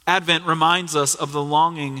Advent reminds us of the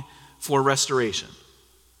longing for restoration,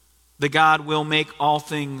 that God will make all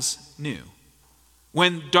things new.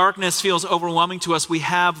 When darkness feels overwhelming to us, we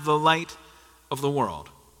have the light of the world.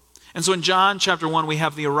 And so in John chapter 1, we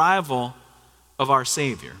have the arrival of our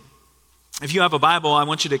Savior. If you have a Bible, I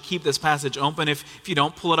want you to keep this passage open. If you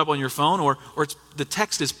don't, pull it up on your phone, or the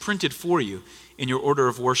text is printed for you in your order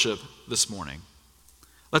of worship this morning.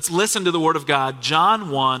 Let's listen to the Word of God, John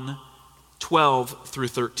 1, 12 through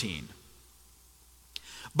 13.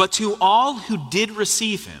 But to all who did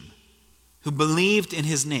receive him, who believed in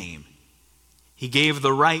his name, he gave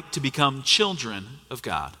the right to become children of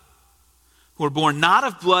God, who were born not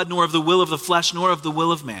of blood, nor of the will of the flesh, nor of the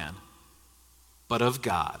will of man, but of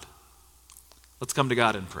God. Let's come to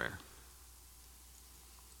God in prayer.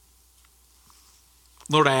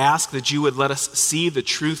 Lord, I ask that you would let us see the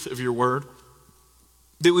truth of your word,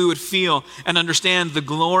 that we would feel and understand the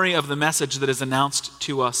glory of the message that is announced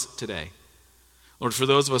to us today. Lord, for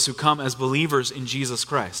those of us who come as believers in Jesus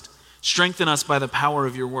Christ, strengthen us by the power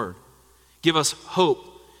of your word. Give us hope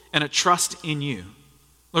and a trust in you.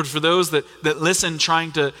 Lord, for those that listen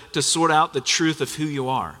trying to sort out the truth of who you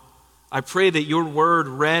are, I pray that your word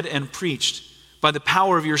read and preached by the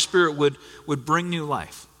power of your Spirit would bring new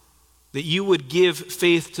life, that you would give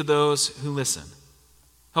faith to those who listen.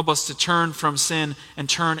 Help us to turn from sin and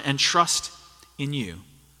turn and trust in you.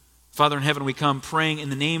 Father in heaven, we come praying in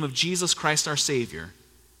the name of Jesus Christ our Savior.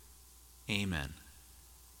 Amen.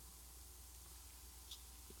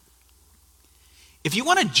 If you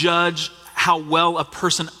want to judge how well a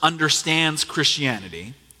person understands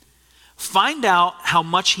Christianity, find out how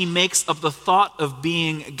much he makes of the thought of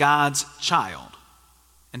being God's child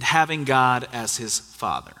and having God as his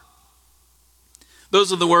father.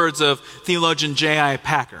 Those are the words of theologian J.I.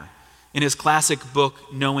 Packer in his classic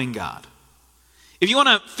book, Knowing God. If you want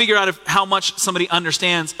to figure out how much somebody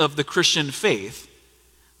understands of the Christian faith,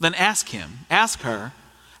 then ask her,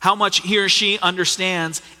 how much he or she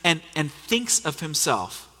understands and thinks of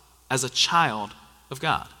himself as a child of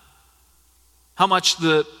God. How much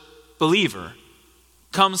the believer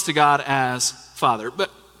comes to God as Father. But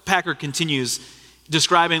Packer continues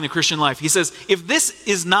describing the Christian life. He says, if this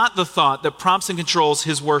is not the thought that prompts and controls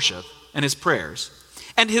his worship and his prayers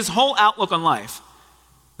and his whole outlook on life,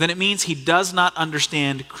 then it means he does not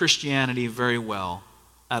understand Christianity very well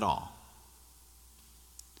at all.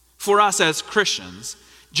 For us as Christians,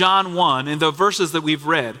 John 1 and the verses that we've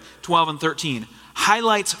read, 12 and 13,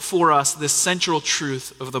 highlights for us this central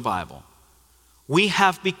truth of the Bible. We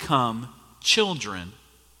have become children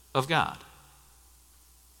of God.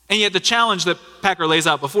 And yet the challenge that Packer lays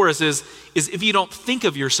out before us is if you don't think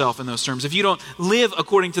of yourself in those terms, if you don't live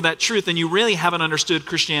according to that truth, then you really haven't understood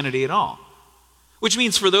Christianity at all. Which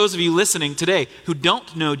means for those of you listening today who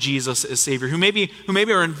don't know Jesus as Savior, who maybe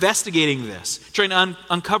are investigating this, trying to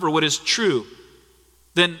uncover what is true,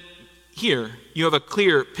 then here you have a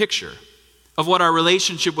clear picture of what our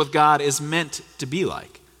relationship with God is meant to be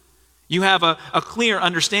like. You have a clear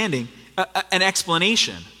understanding, an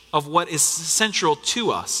explanation of what is central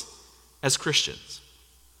to us as Christians.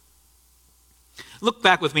 Look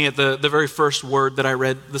back with me at the very first word that I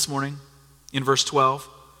read this morning in verse 12.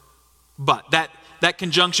 But that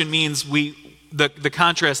conjunction means the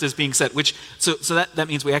contrast is being set, so that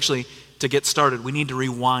means we actually, to get started, we need to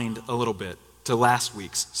rewind a little bit to last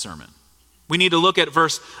week's sermon. We need to look at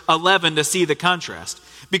verse 11 to see the contrast.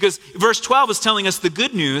 Because verse 12 is telling us the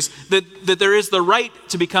good news that there is the right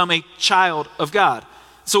to become a child of God.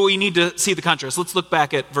 So we need to see the contrast. Let's look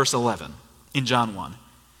back at verse 11 in John 1.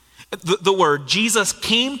 The word, Jesus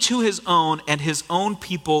came to his own, and his own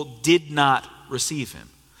people did not receive him.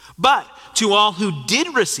 But to all who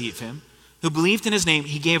did receive him, who believed in his name,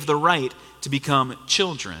 he gave the right to become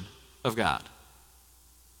children of God.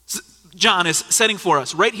 John is setting for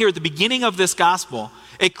us right here at the beginning of this gospel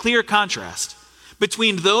a clear contrast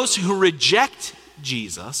between those who reject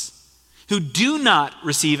Jesus, who do not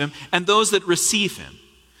receive him, and those that receive him,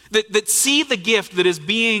 that see the gift that is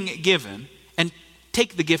being given and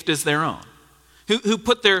take the gift as their own, who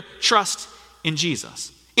put their trust in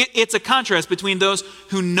Jesus. It's a contrast between those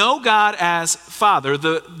who know God as Father,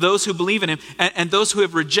 those who believe in him, and those who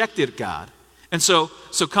have rejected God, and so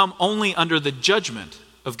come only under the judgment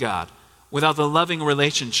of God, without the loving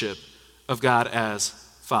relationship of God as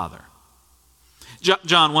Father.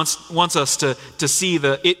 John wants us to see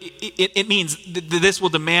it means that this will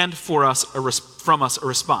demand from us a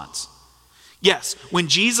response. Yes, when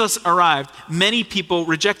Jesus arrived, many people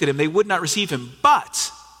rejected him. They would not receive him.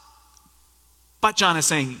 But John is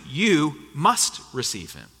saying, you must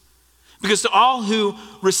receive him. Because to all who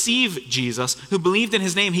receive Jesus, who believed in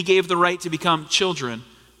his name, he gave the right to become children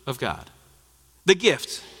of God. The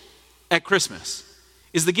gift at Christmas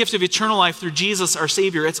is the gift of eternal life through Jesus our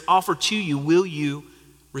Savior. It's offered to you. Will you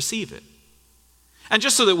receive it? And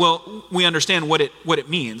just so that we understand what it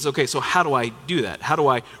means, okay, so how do I do that? How do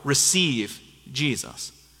I receive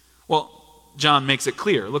Jesus? Well, John makes it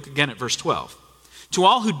clear. Look again at verse 12. To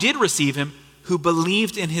all who did receive him, who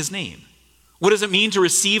believed in his name. What does it mean to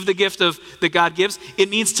receive the gift that God gives? It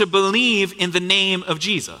means to believe in the name of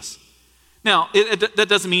Jesus. Now, that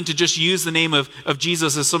doesn't mean to just use the name of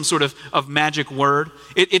Jesus as some sort of magic word.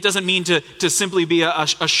 It doesn't mean to simply be a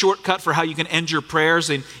shortcut for how you can end your prayers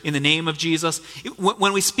in the name of Jesus.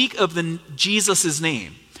 When we speak of Jesus'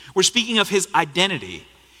 name, we're speaking of his identity,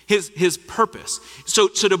 his purpose. So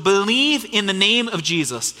to believe in the name of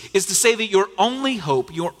Jesus is to say that your only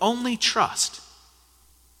hope, your only trust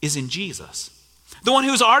is in Jesus. The one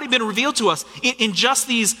who's already been revealed to us in just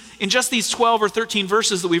these 12 or 13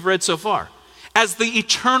 verses that we've read so far. As the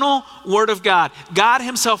eternal Word of God, God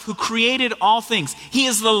himself who created all things. He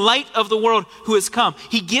is the light of the world who has come.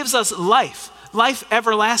 He gives us life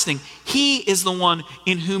everlasting. He is the one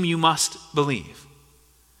in whom you must believe.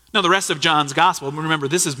 Now the rest of John's gospel, remember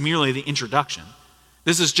this is merely the introduction.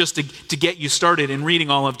 This is just to get you started in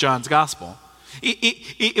reading all of John's gospel.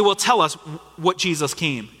 It will tell us what Jesus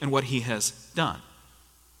came and what he has done.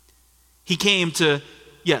 He came to,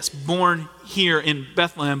 yes, born here in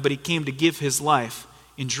Bethlehem, but he came to give his life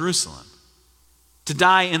in Jerusalem, to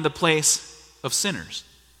die in the place of sinners.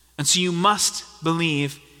 And so you must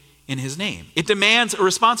believe in his name. It demands a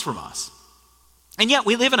response from us. And yet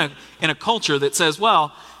we live in a culture that says,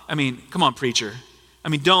 well, I mean, come on, preacher.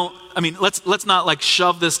 Let's not like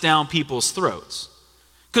shove this down people's throats.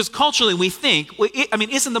 Because culturally we think,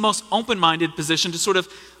 isn't the most open-minded position to sort of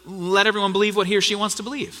let everyone believe what he or she wants to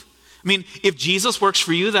believe? I mean, if Jesus works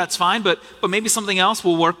for you, that's fine, but maybe something else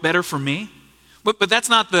will work better for me. But that's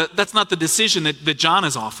not the decision that John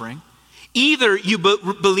is offering. Either you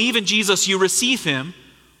believe in Jesus, you receive him,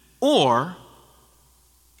 or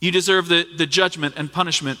you deserve the judgment and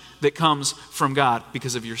punishment that comes from God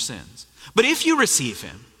because of your sins. But if you receive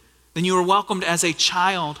him, then you are welcomed as a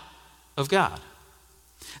child of God.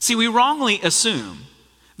 See, we wrongly assume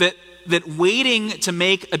that waiting to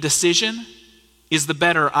make a decision is the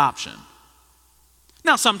better option.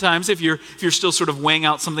 Now, sometimes if you're still sort of weighing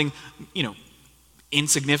out something,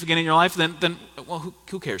 insignificant in your life, then well,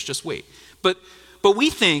 who cares? Just wait. But we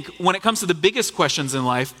think when it comes to the biggest questions in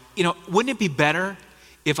life, wouldn't it be better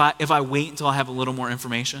if I wait until I have a little more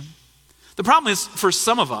information? The problem is for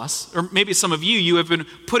some of us, or maybe some of you have been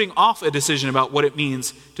putting off a decision about what it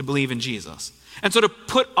means to believe in Jesus. And so to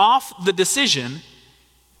put off the decision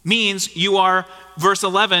means you are, verse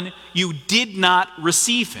 11, you did not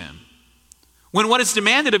receive him. When what is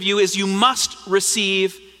demanded of you is you must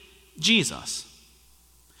receive Jesus.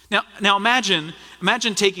 Now imagine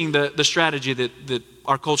taking the strategy that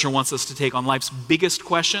our culture wants us to take on life's biggest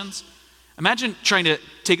questions. Imagine trying to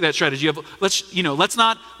take that strategy. Let's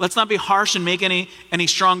not be harsh and make any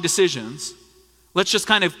strong decisions. Let's just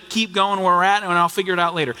kind of keep going where we're at and I'll figure it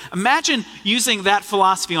out later. Imagine using that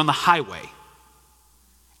philosophy on the highway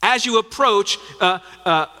as you approach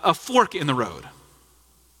a fork in the road.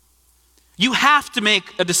 You have to make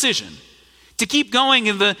a decision. To keep going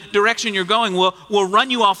in the direction you're going will run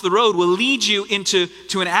you off the road, will lead you into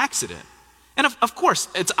an accident. And of course,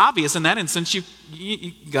 it's obvious in that instance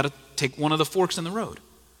you got to take one of the forks in the road.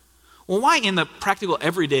 Well, why in the practical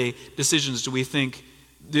everyday decisions do we think,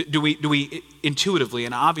 do we intuitively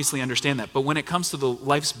and obviously understand that? But when it comes to the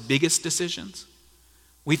life's biggest decisions,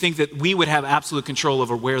 we think that we would have absolute control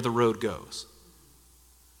over where the road goes.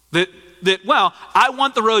 That I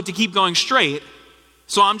want the road to keep going straight,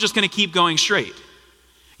 so I'm just going to keep going straight.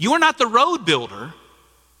 You're not the road builder.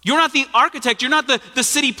 You're not the architect. You're not the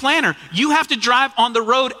city planner. You have to drive on the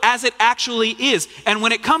road as it actually is. And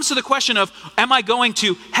when it comes to the question of, am I going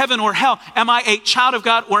to heaven or hell? Am I a child of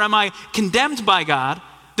God or am I condemned by God?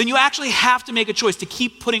 Then you actually have to make a choice to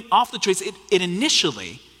keep putting off the choice. It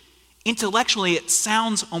initially, intellectually, it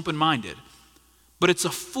sounds open-minded, but it's a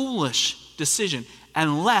foolish decision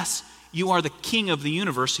unless you are the king of the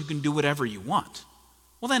universe who can do whatever you want.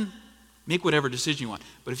 Well, then make whatever decision you want.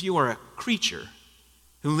 But if you are a creature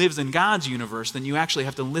who lives in God's universe, then you actually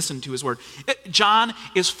have to listen to his word. John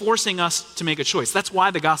is forcing us to make a choice. That's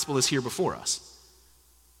why the gospel is here before us.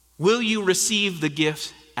 Will you receive the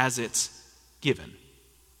gift as it's given?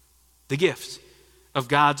 The gift of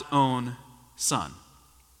God's own Son.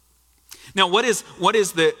 Now, what is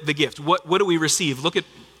the gift? What do we receive? Look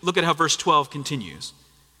at how verse 12 continues.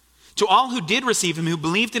 To all who did receive him, who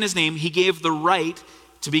believed in his name, he gave the right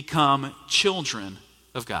to become children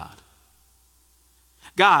of God.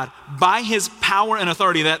 God, by his power and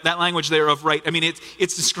authority, that language there of right, I mean,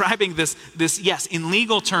 it's describing this, yes, in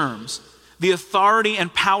legal terms, the authority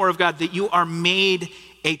and power of God, that you are made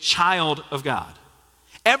a child of God.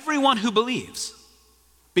 Everyone who believes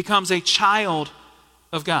becomes a child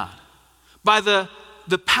of God. By the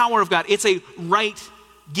power of God, it's a right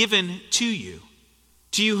given to you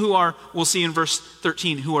who are, we'll see in verse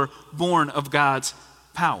 13, who are born of God's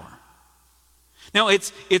power. Now,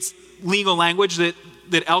 it's legal language that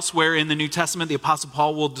elsewhere in the New Testament, the Apostle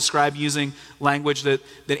Paul will describe using language that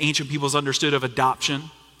ancient peoples understood of adoption.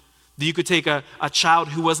 That you could take a child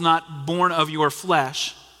who was not born of your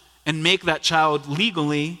flesh and make that child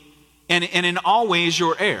legally and in all ways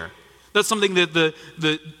your heir. That's something that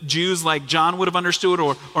the Jews like John would have understood,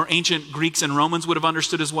 or ancient Greeks and Romans would have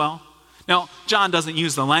understood as well. Now, John doesn't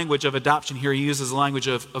use the language of adoption here. He uses the language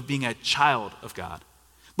of being a child of God.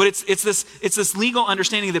 But it's this legal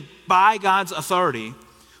understanding that by God's authority,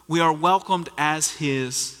 we are welcomed as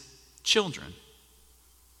his children.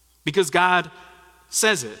 Because God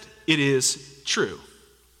says it, it is true.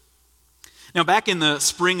 Now, back in the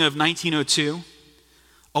spring of 1902,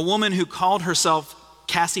 a woman who called herself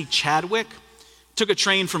Cassie Chadwick took a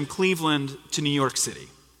train from Cleveland to New York City.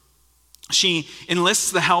 She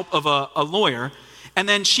enlists the help of a lawyer, and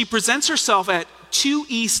then she presents herself at 2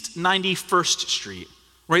 East 91st Street,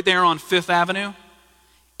 right there on Fifth Avenue.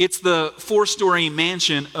 It's the 4-story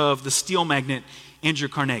mansion of the steel magnate Andrew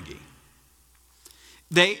Carnegie.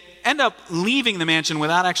 They end up leaving the mansion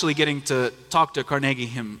without actually getting to talk to Carnegie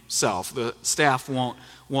himself. The staff won't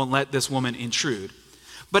let this woman intrude.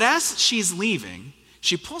 But as she's leaving,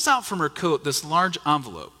 she pulls out from her coat this large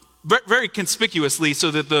envelope, very conspicuously,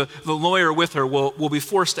 so that the lawyer with her will be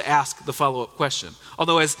forced to ask the follow-up question.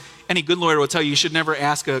 Although, as any good lawyer will tell you should never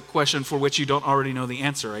ask a question for which you don't already know the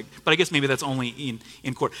answer. Right? But I guess maybe that's only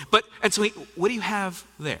in court. And so, what do you have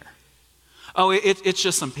there? Oh, it's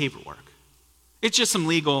just some paperwork. It's just some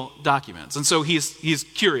legal documents. And so he's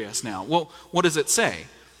curious now. Well, what does it say?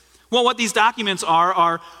 Well, what these documents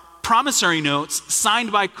are promissory notes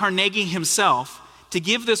signed by Carnegie himself to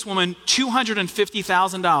give this woman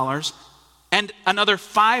 $250,000 and another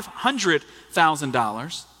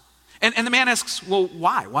 $500,000. And the man asks, well,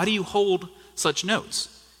 why? Why do you hold such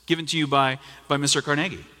notes given to you by Mr.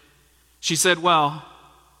 Carnegie? She said, well,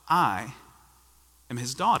 I am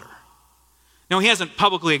his daughter. Now, he hasn't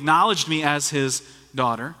publicly acknowledged me as his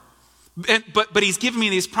daughter, but he's given me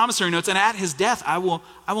these promissory notes, and at his death, I will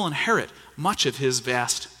inherit much of his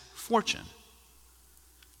vast fortune.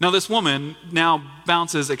 Now, this woman now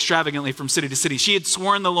bounces extravagantly from city to city. She had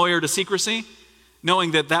sworn the lawyer to secrecy,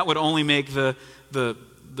 knowing that would only make the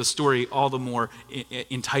story all the more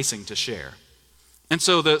enticing to share. And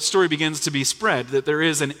so the story begins to be spread that there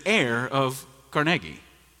is an heir of Carnegie,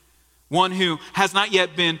 one who has not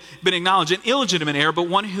yet been acknowledged, an illegitimate heir, but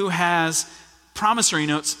one who has promissory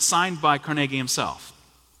notes signed by Carnegie himself.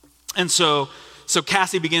 And so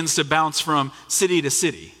Cassie begins to bounce from city to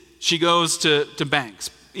city. She goes to banks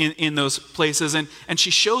in those places, and she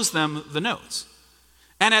shows them the notes.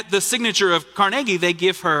 And at the signature of Carnegie, they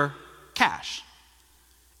give her cash.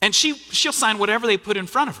 And she'll sign whatever they put in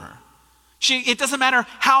front of her. It doesn't matter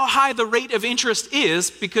how high the rate of interest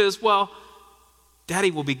is, because, well,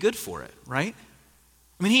 Daddy will be good for it, right?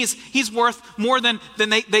 I mean, he's worth more than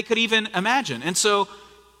they could even imagine. And so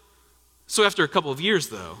after a couple of years,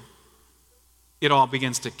 though, it all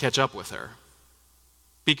begins to catch up with her,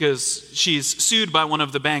 because she's sued by one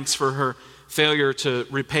of the banks for her failure to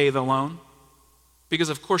repay the loan, because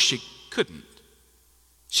of course she couldn't.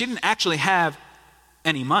 She didn't actually have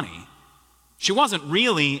any money. She wasn't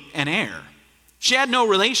really an heir. She had no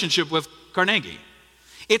relationship with Carnegie.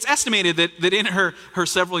 It's estimated that in her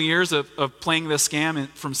several years of playing this scam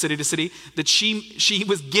from city to city, that she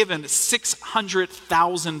was given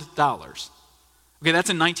 $600,000. Okay,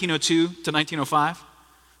 that's in 1902 to 1905.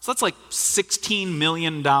 So that's like $16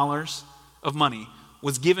 million of money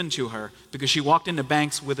was given to her because she walked into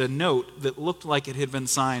banks with a note that looked like it had been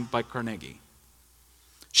signed by Carnegie.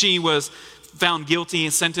 She was found guilty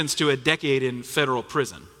and sentenced to a decade in federal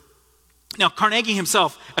prison. Now, Carnegie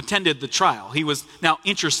himself attended the trial. He was now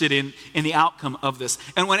interested in the outcome of this.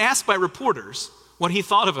 And when asked by reporters what he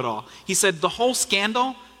thought of it all, he said the whole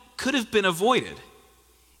scandal could have been avoided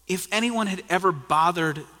if anyone had ever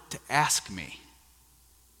bothered to ask me.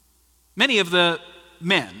 Many of the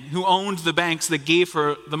men who owned the banks that gave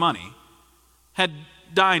her the money had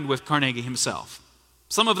dined with Carnegie himself.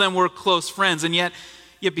 Some of them were close friends, and yet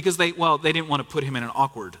because they didn't want to put him in an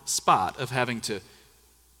awkward spot of having to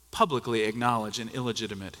publicly acknowledge an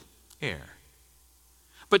illegitimate heir.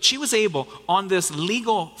 But she was able, on this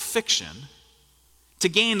legal fiction, to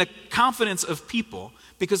gain the confidence of people,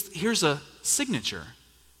 because here's a signature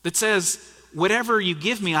that says, whatever you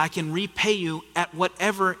give me, I can repay you at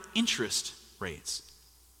whatever interest rates.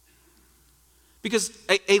 Because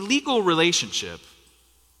a legal relationship,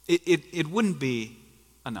 it wouldn't be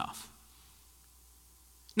enough.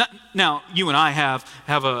 Now, you and I have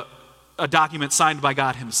a document signed by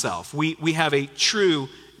God himself. We have a true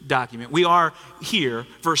document. We are here,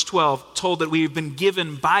 verse 12, told that we've been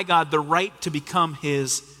given by God the right to become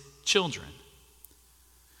his children.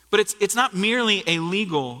 But it's not merely a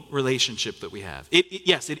legal relationship that we have.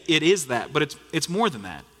 Yes, it is that, but it's more than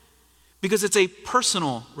that. Because it's a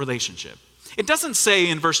personal relationship. It doesn't say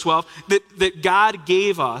in verse 12 that God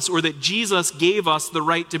gave us, or that Jesus gave us the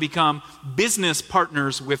right to become business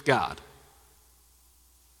partners with God.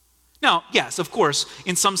 Now, yes, of course,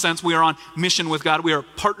 in some sense we are on mission with God. We are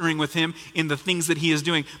partnering with him in the things that he is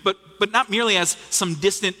doing, but not merely as some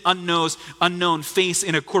distant, unknown face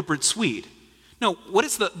in a corporate suite. No, what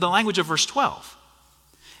is the language of verse 12?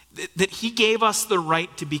 That he gave us the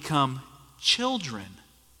right to become children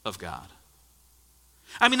of God.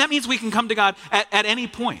 I mean, that means we can come to God at any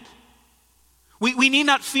point. We need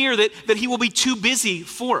not fear that he will be too busy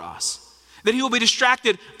for us, that he will be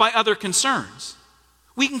distracted by other concerns.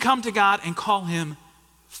 We can come to God and call him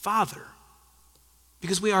Father,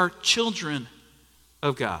 because we are children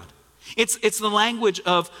of God. It's the language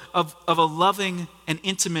of a loving and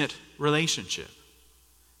intimate relationship,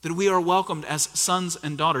 that we are welcomed as sons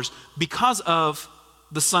and daughters because of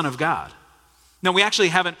the Son of God. Now, we actually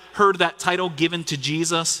haven't heard that title given to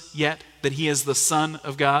Jesus yet, that he is the Son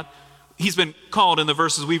of God. He's been called in the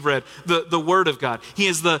verses we've read, the Word of God. He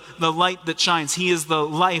is the light that shines. He is the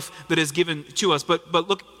life that is given to us. But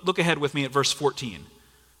look ahead with me at verse 14.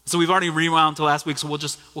 So we've already rewound to last week, so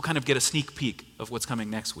we'll kind of get a sneak peek of what's coming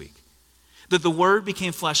next week. That the Word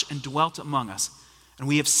became flesh and dwelt among us, and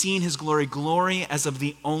we have seen his glory as of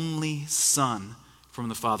the only Son from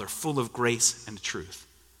the Father, full of grace and truth.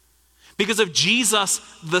 Because of Jesus,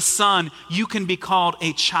 the Son, you can be called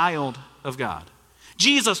a child of God.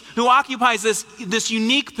 Jesus, who occupies this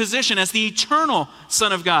unique position as the eternal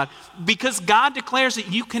Son of God, because God declares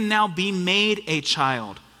that you can now be made a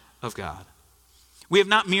child of God. We have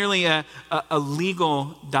not merely a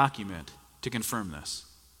legal document to confirm this.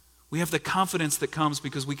 We have the confidence that comes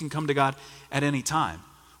because we can come to God at any time,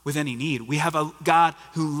 with any need. We have a God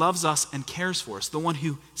who loves us and cares for us, the one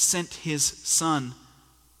who sent his Son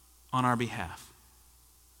on our behalf.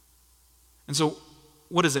 And so,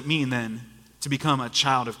 what does it mean then to become a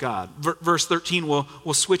child of God? Verse 13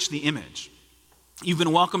 will switch the image. You've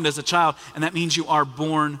been welcomed as a child, and that means you are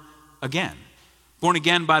born again. Born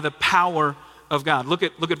again by the power of God. Look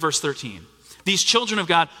at verse 13. These children of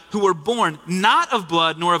God who were born not of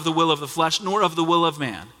blood, nor of the will of the flesh, nor of the will of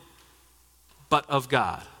man, but of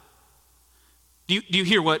God. Do you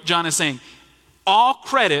hear what John is saying? All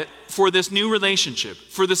credit for this new relationship,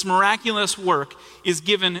 for this miraculous work, is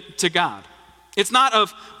given to God. It's not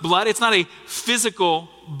of blood. It's not a physical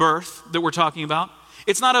birth that we're talking about.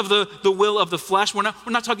 It's not of the will of the flesh. We're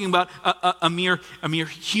not talking about a mere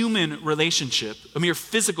human relationship, a mere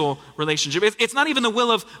physical relationship. It's not even the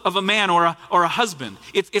will of a man or a husband.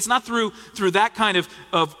 It's not through that kind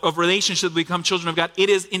of relationship that we become children of God. It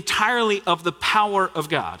is entirely of the power of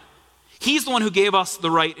God. He's the one who gave us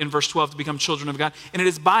the right in verse 12 to become children of God, and it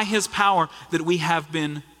is by his power that we have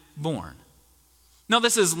been born. Now,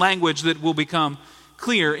 this is language that will become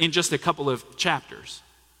clear in just a couple of chapters,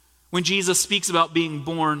 when Jesus speaks about being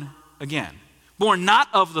born again. Born not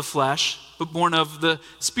of the flesh, but born of the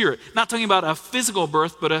Spirit. Not talking about a physical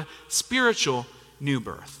birth, but a spiritual new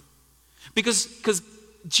birth. Because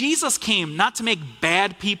Jesus came not to make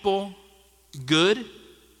bad people good.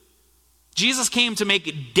 Jesus came to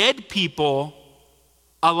make dead people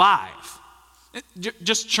alive.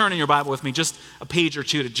 Just turn in your Bible with me, just a page or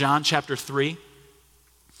two, to John chapter 3.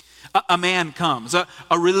 A man comes, a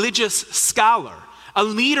religious scholar, a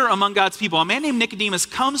leader among God's people, a man named Nicodemus,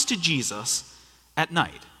 comes to Jesus at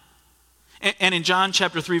night. And in John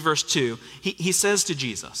chapter 3, verse 2, he says to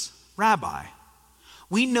Jesus, "Rabbi,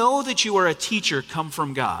 we know that you are a teacher come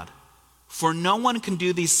from God, for no one can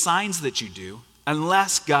do these signs that you do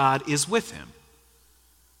unless God is with him."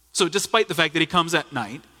 So despite the fact that he comes at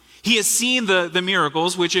night, he has seen the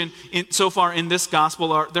miracles, which so far in this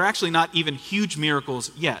gospel they're actually not even huge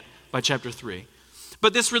miracles yet by chapter 3.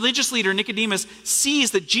 But this religious leader, Nicodemus,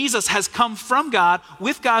 sees that Jesus has come from God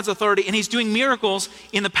with God's authority, and he's doing miracles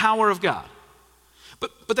in the power of God.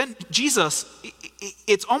 But then Jesus,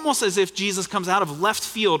 it's almost as if Jesus comes out of left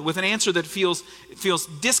field with an answer that feels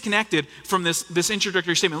disconnected from this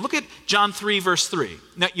introductory statement. Look at John 3, verse 3.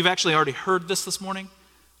 Now, you've actually already heard this morning,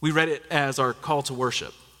 We read it as our call to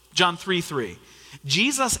worship. John 3:3.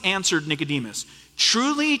 Jesus answered Nicodemus,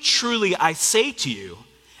 "Truly, truly, I say to you,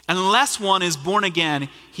 unless one is born again,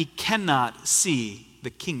 he cannot see the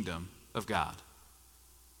kingdom of God."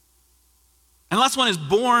 Unless one is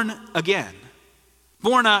born again,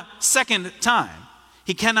 born a second time,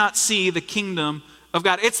 he cannot see the kingdom of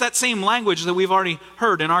God. It's that same language that we've already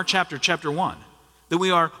heard in our chapter 1, that we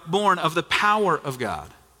are born of the power of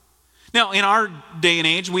God. Now, in our day and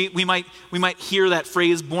age, we might hear that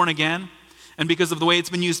phrase, born again, and because of the way it's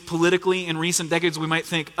been used politically in recent decades, we might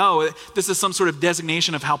think, oh, this is some sort of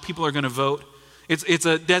designation of how people are going to vote. It's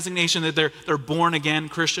a designation that they're born again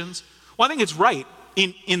Christians. Well, I think it's right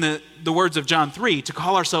in the words of John 3 to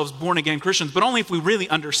call ourselves born again Christians, but only if we really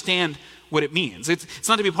understand what it means. It's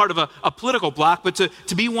not to be part of a political bloc, but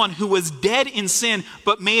to be one who was dead in sin,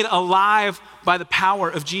 but made alive by the power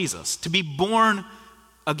of Jesus. To be born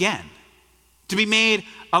again. To be made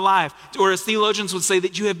alive. Or as theologians would say,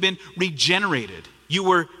 that you have been regenerated. You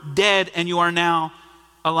were dead and you are now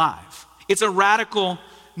alive. It's a radical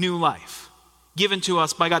new life given to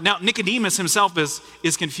us by God. Now, Nicodemus himself is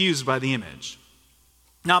confused by the image.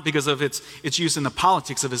 Not because of its use in the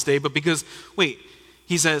politics of his day, but because, wait,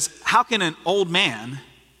 he says, how can an old man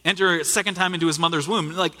enter a second time into his mother's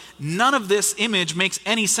womb? Like, none of this image makes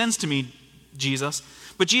any sense to me, Jesus.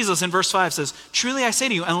 But Jesus in verse 5 says, "Truly I say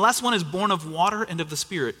to you, unless one is born of water and of the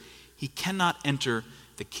Spirit, he cannot enter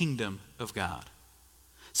the kingdom of God."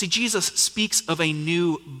 See, Jesus speaks of a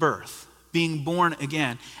new birth, being born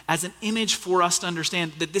again, as an image for us to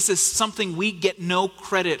understand that this is something we get no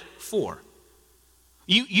credit for.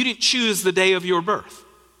 You didn't choose the day of your birth.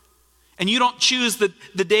 And you don't choose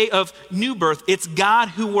the day of new birth. It's God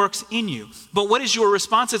who works in you. But what is your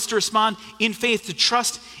response? It's to respond in faith, to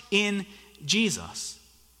trust in Jesus.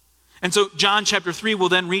 And so John chapter 3 will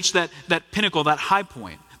then reach that pinnacle, that high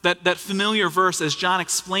point, that familiar verse as John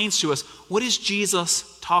explains to us, what is Jesus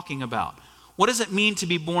talking about? What does it mean to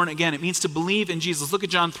be born again? It means to believe in Jesus. Look at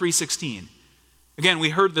John 3:16. Again, we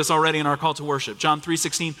heard this already in our call to worship. John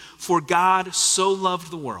 3:16, "For God so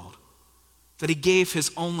loved the world that he gave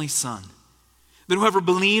his only Son, that whoever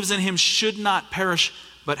believes in him should not perish,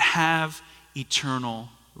 but have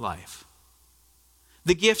eternal life."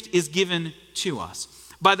 The gift is given to us.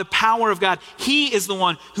 By the power of God, he is the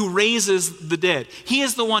one who raises the dead. He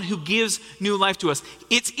is the one who gives new life to us.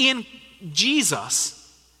 It's in Jesus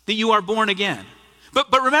that you are born again.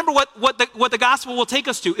 But remember what the gospel will take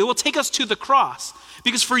us to. It will take us to the cross.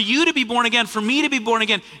 Because for you to be born again, for me to be born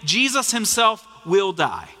again, Jesus himself will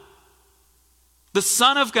die. The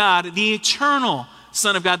Son of God, the eternal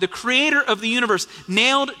Son of God, the creator of the universe,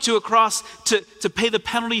 nailed to a cross to pay the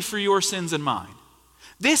penalty for your sins and mine.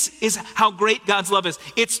 This is how great God's love is.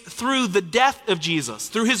 It's through the death of Jesus,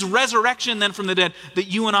 through his resurrection then from the dead, that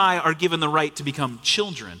you and I are given the right to become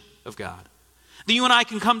children of God. That you and I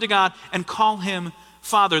can come to God and call him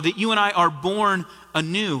Father. That you and I are born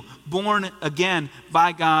anew, born again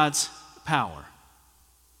by God's power.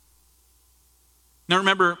 Now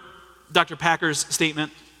remember Dr. Packer's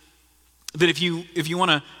statement that if you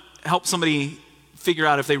want to help somebody figure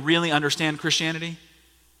out if they really understand Christianity,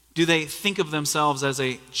 do they think of themselves as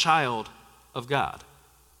a child of God?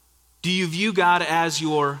 Do you view God as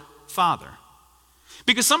your Father?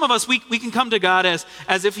 Because some of us, we can come to God as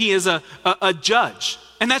if he is a judge.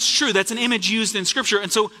 And that's true. That's an image used in Scripture.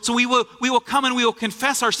 And so we will come and we will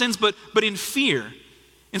confess our sins, but in fear,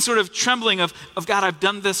 in sort of trembling of God, I've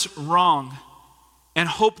done this wrong, and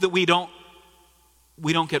hope that we don't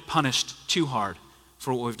get punished too hard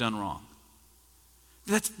for what we've done wrong.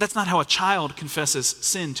 That's not how a child confesses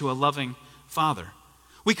sin to a loving father.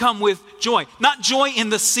 We come with joy. Not joy in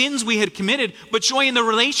the sins we had committed, but joy in the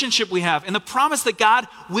relationship we have and the promise that God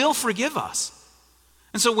will forgive us.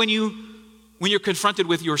 And so when you're confronted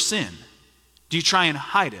with your sin, do you try and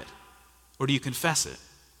hide it or do you confess it?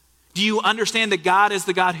 Do you understand that God is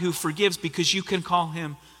the God who forgives because you can call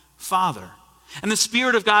him Father? And the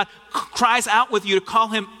Spirit of God cries out with you to call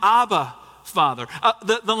him Abba, Father.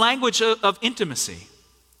 The language of intimacy.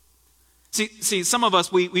 See, some of us,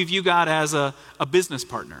 we view God as a business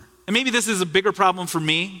partner. And maybe this is a bigger problem for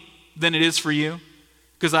me than it is for you.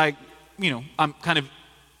 Because I'm kind of,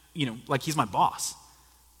 like he's my boss,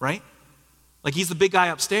 right? Like he's the big guy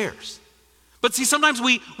upstairs. But see, sometimes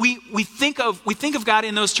we think of God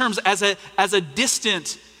in those terms as a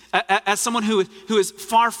distant, as someone who is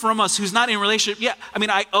far from us, who's not in relationship. Yeah, I mean,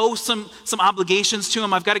 I owe some obligations to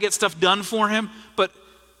him. I've got to get stuff done for him. But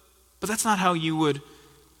that's not how you would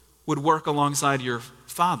work alongside your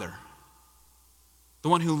Father, the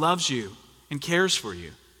one who loves you and cares for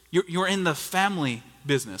you. You're in the family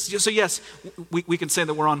business. So yes, we can say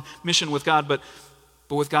that we're on mission with God, but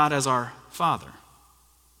with God as our Father.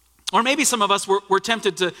 Or maybe some of us, we're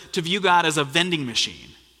tempted to view God as a vending machine.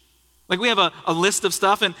 Like we have a list of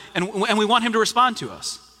stuff and we want him to respond to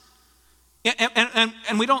us.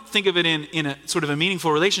 And we don't think of it in a sort of a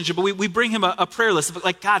meaningful relationship, but we bring him a prayer list of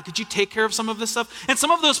like, God, could you take care of some of this stuff? And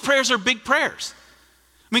some of those prayers are big prayers.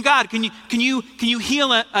 I mean, God, can you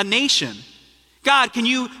heal a nation? God, can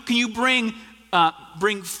you bring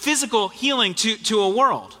physical healing to a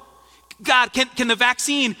world? God, can the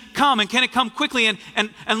vaccine come and can it come quickly?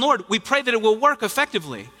 And Lord, we pray that it will work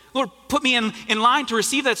effectively. Lord, put me in line to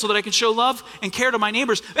receive that so that I can show love and care to my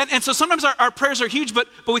neighbors. And so sometimes our prayers are huge, but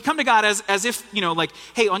we come to God as if, like,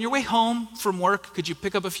 hey, on your way home from work, could you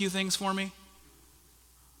pick up a few things for me?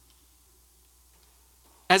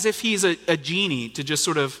 As if he's a genie to just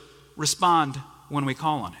sort of respond when we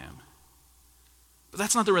call on him. But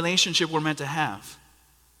that's not the relationship we're meant to have.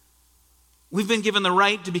 We've been given the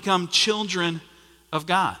right to become children of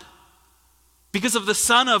God because of the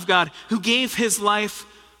Son of God who gave his life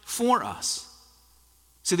for us.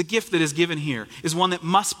 See, the gift that is given here is one that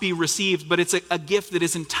must be received, but it's a gift that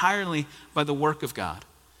is entirely by the work of God,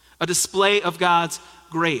 a display of God's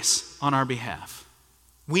grace on our behalf.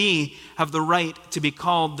 We have the right to be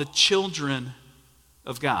called the children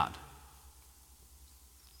of God.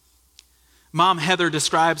 Mom Heather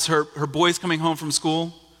describes her boys coming home from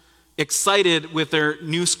school excited with their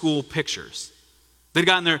new school pictures. They'd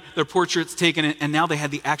gotten their portraits taken and now they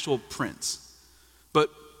had the actual prints.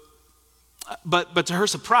 But to her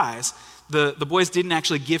surprise, the boys didn't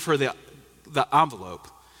actually give her the envelope.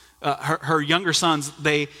 Her younger sons,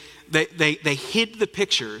 they hid the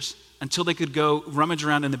pictures until they could go rummage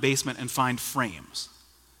around in the basement and find frames.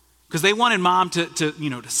 Because they wanted mom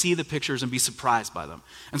to see the pictures and be surprised by them.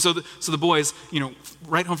 And so the boys,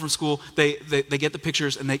 right home from school, they get the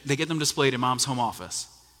pictures and they get them displayed in mom's home office.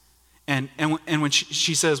 And when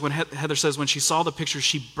she says, when Heather says, when she saw the pictures,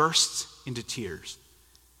 she bursts into tears.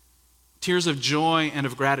 Tears of joy and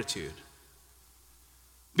of gratitude.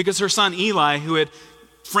 Because her son Eli, who had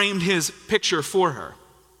framed his picture for her,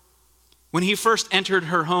 when he first entered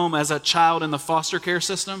her home as a child in the foster care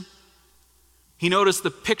system, he noticed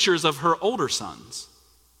the pictures of her older sons,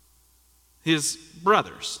 his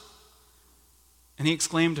brothers. And he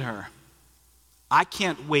exclaimed to her, I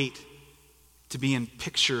can't wait to be in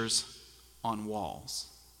pictures on walls.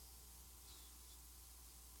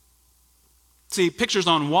 See, pictures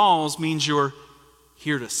on walls means you're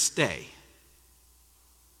here to stay.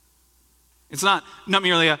 It's not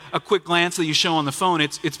merely a quick glance that you show on the phone.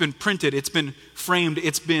 It's been printed, it's been framed,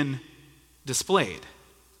 it's been displayed.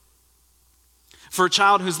 For a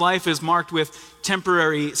child whose life is marked with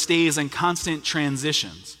temporary stays and constant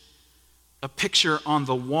transitions, a picture on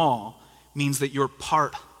the wall means that you're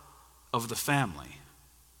part of the family.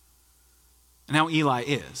 And now Eli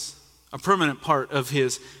is a permanent part of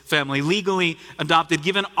his family, legally adopted,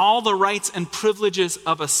 given all the rights and privileges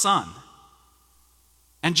of a son.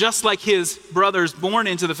 And just like his brothers born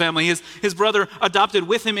into the family, his brother adopted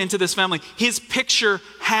with him into this family, his picture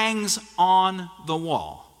hangs on the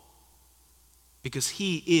wall because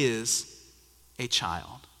he is a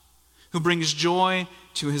child who brings joy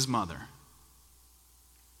to his mother.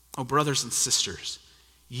 Oh, brothers and sisters,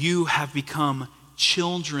 you have become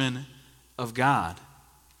children of God.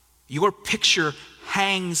 Your picture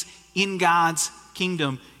hangs in God's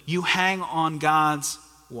kingdom. You hang on God's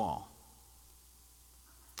wall.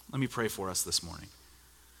 Let me pray for us this morning.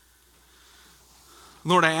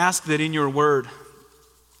 Lord, I ask that in your word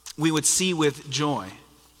we would see with joy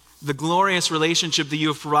the glorious relationship that you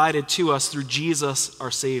have provided to us through Jesus,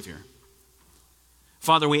 our Savior.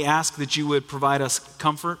 Father, we ask that you would provide us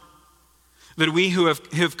comfort, that we who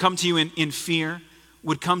have come to you in fear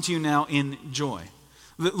would come to you now in joy.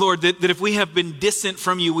 Lord, that if we have been distant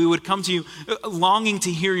from you, we would come to you longing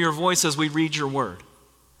to hear your voice as we read your word.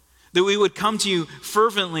 That we would come to you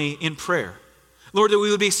fervently in prayer. Lord, that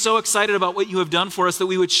we would be so excited about what you have done for us that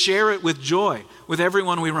we would share it with joy with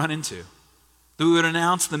everyone we run into. That we would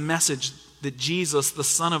announce the message that Jesus, the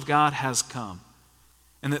Son of God, has come.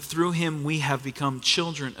 And that through him we have become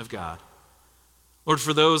children of God. Lord,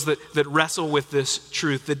 for those that wrestle with this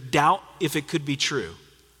truth, that doubt if it could be true,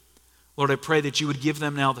 Lord, I pray that you would give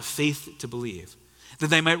them now the faith to believe, that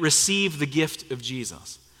they might receive the gift of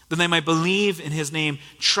Jesus, that they might believe in his name,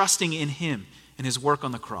 trusting in him and his work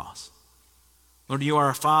on the cross. Lord, you are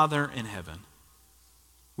our Father in heaven.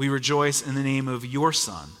 We rejoice in the name of your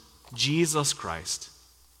Son, Jesus Christ.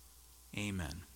 Amen.